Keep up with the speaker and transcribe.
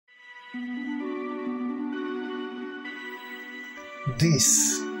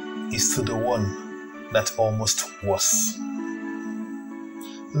This is to the one that almost was.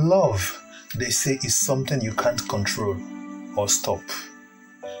 Love, they say, is something you can't control or stop.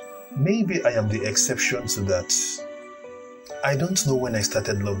 Maybe I am the exception to that. I don't know when I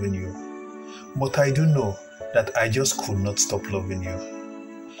started loving you, but I do know that I just could not stop loving you.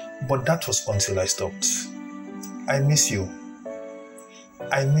 But that was until I stopped. I miss you.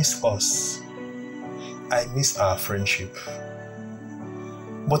 I miss us. I miss our friendship.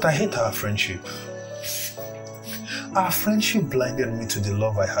 But I hate our friendship. Our friendship blinded me to the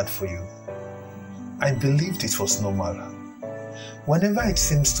love I had for you. I believed it was normal. Whenever it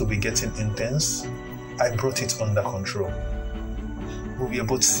seems to be getting intense, I brought it under control. We were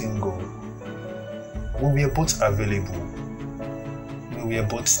both single. We were both available. We were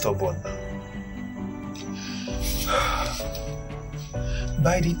both stubborn.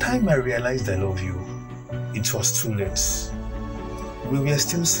 By the time I realized I love you, it was too late. We were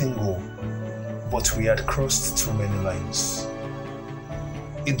still single, but we had crossed too many lines.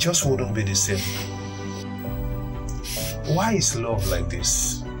 It just wouldn't be the same. Why is love like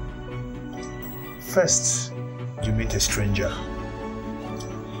this? First, you meet a stranger.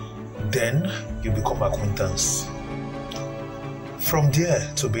 Then, you become acquaintance. From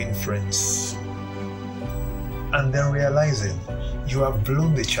there to being friends. And then realizing you have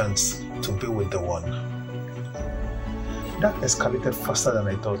blown the chance to be with the one. That escalated faster than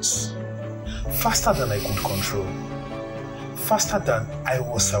I thought. Faster than I could control. Faster than I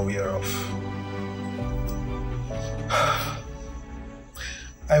was aware of.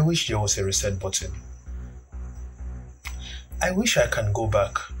 I wish there was a reset button. I wish I can go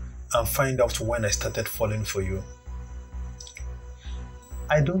back and find out when I started falling for you.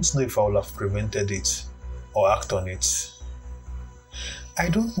 I don't know if I would have prevented it or act on it. I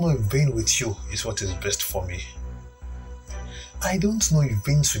don't know if being with you is what is best for me. I don't know if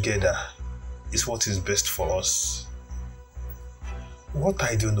being together is what is best for us. What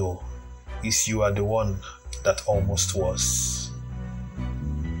I do know is you are the one that almost was.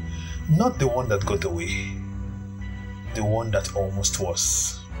 Not the one that got away. The one that almost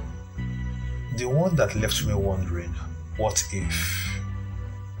was. The one that left me wondering, what if?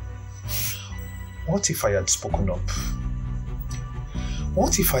 What if I had spoken up?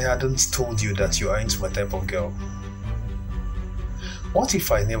 What if I hadn't told you that you aren't my type of girl? What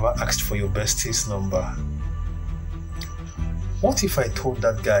if I never asked for your bestie's number? What if I told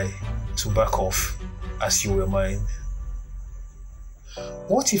that guy to back off as you were mine?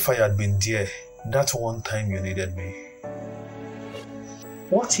 What if I had been there that one time you needed me?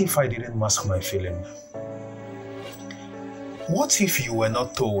 What if I didn't mask my feeling? What if you were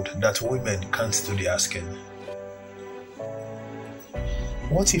not told that women can't do the asking?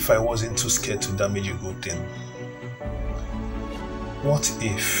 What if I wasn't too scared to damage a good thing? What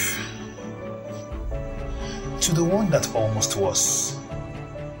if? To the one that almost was,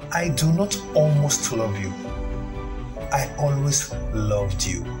 I do not almost love you. I always loved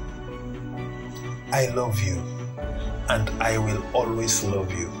you. I love you, and I will always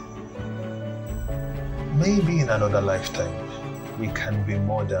love you. Maybe in another lifetime, we can be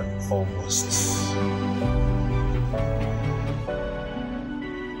more than almost.